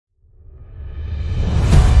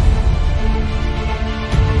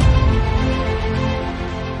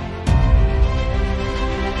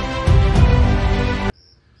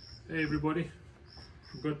everybody.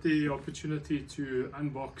 We've got the opportunity to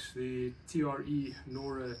unbox the TRE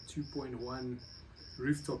Nora 2.1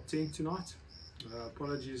 rooftop tent tonight.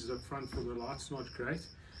 Apologies up front for the light's not great,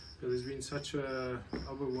 but there's been such a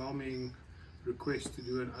overwhelming request to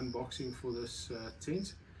do an unboxing for this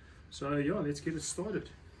tent. So yeah, let's get it started.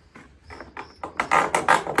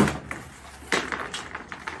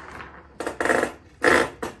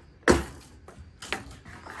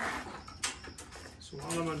 So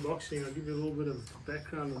while I'm unboxing, I'll give you a little bit of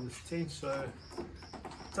background on this tent. So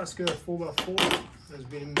Tusker 4x4 has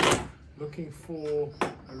been looking for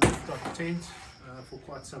a rooftop tent for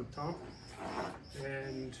quite some time,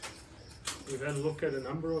 and we've had a look at a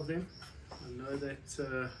number of them. I know that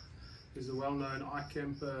there's a well-known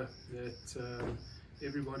iCamper that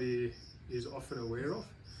everybody is often aware of,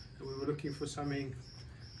 and we were looking for something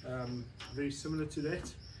very similar to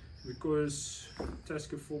that. Because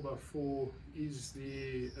Tusker 4x4 is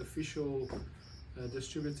the official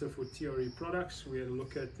distributor for TRE products, we had a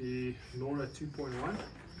look at the Nora 2.1,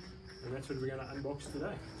 and that's what we're going to unbox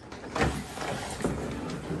today.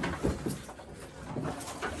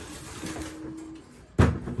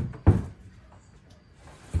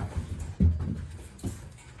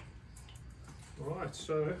 Alright,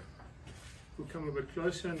 so we'll come a bit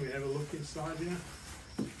closer and we have a look inside here.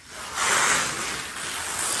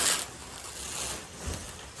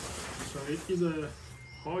 So it is a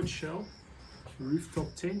hard shell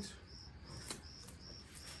rooftop tent,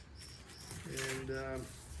 and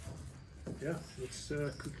yeah, let's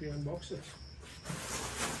quickly unbox it.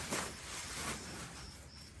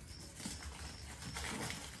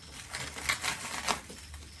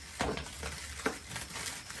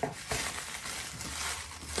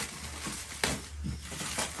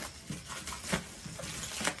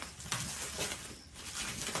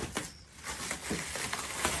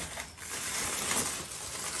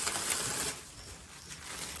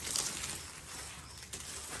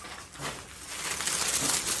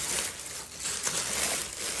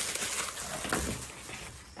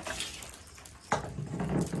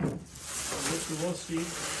 You will see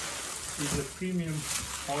is a premium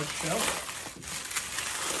hard shell.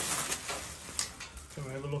 So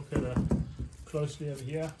we'll have a look at it closely over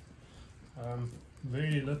here.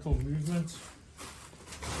 Very little movement.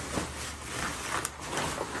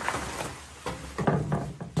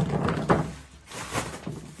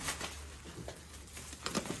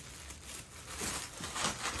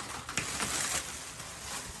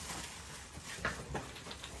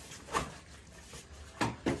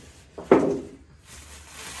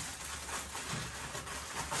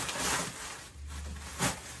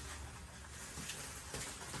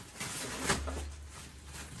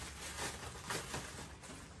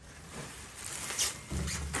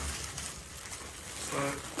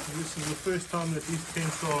 This is the first time that these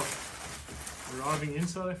tents are arriving in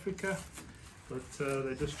South Africa, but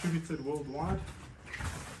they're distributed worldwide.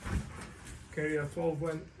 Carry a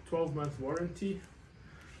 12-month warranty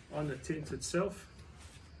on the tent itself.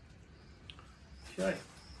 Okay.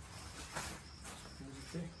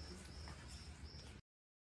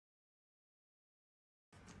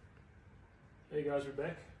 Hey guys, we're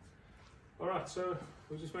back. Alright, so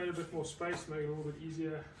we just made a bit more space, make it a little bit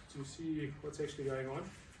easier to see what's actually going on.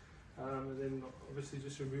 And then obviously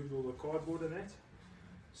just removed all the cardboard and that.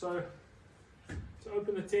 So to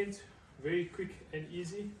open the tent, very quick and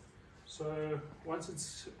easy. So once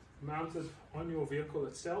it's mounted on your vehicle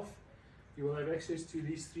itself, you will have access to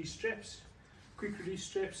these three straps, quick release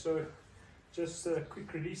straps. So just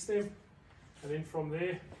quick release them, and then from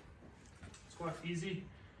there it's quite easy.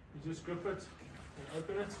 You just grip it and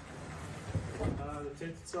open it. The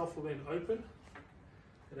tent itself will then open.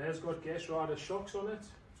 It has got gas rider shocks on it.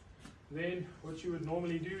 Then what you would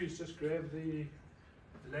normally do is just grab the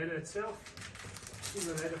ladder itself, pull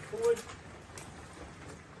the ladder forward,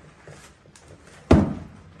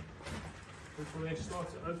 which will then start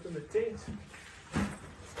to open the tent.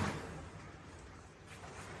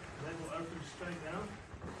 That will open straight down.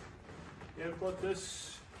 You have got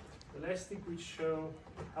this elastic which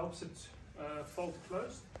helps it fold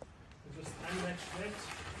closed. We'll just unlatch that.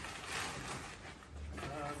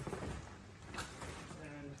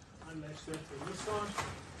 Unlatch that to this side.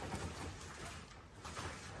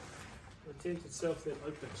 The tent itself then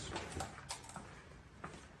opens.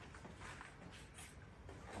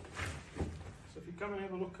 So if you come and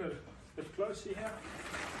have a look at it a bit closer here,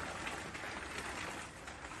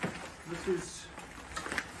 this is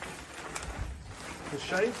the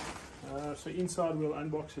shape. So inside, we'll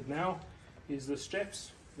unbox it now, is the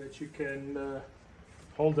straps that you can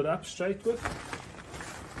hold it up straight with.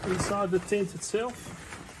 Inside the tent itself,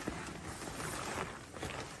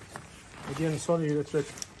 Again, sorry that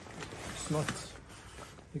it's not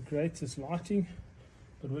the greatest lighting,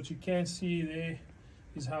 but what you can see there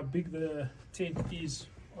is how big the tent is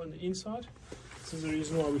on the inside. This is the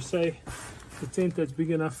reason why we say the tent that's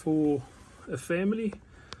big enough for a family.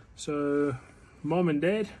 So mom and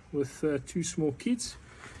dad with 2 small kids.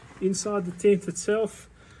 Inside the tent itself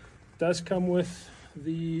does come with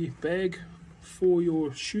the bag for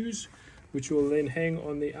your shoes, which will then hang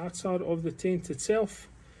on the outside of the tent itself.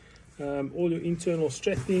 All your internal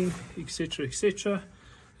strapping, etc, etc,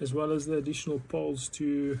 as well as the additional poles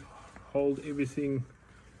to hold everything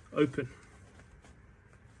open.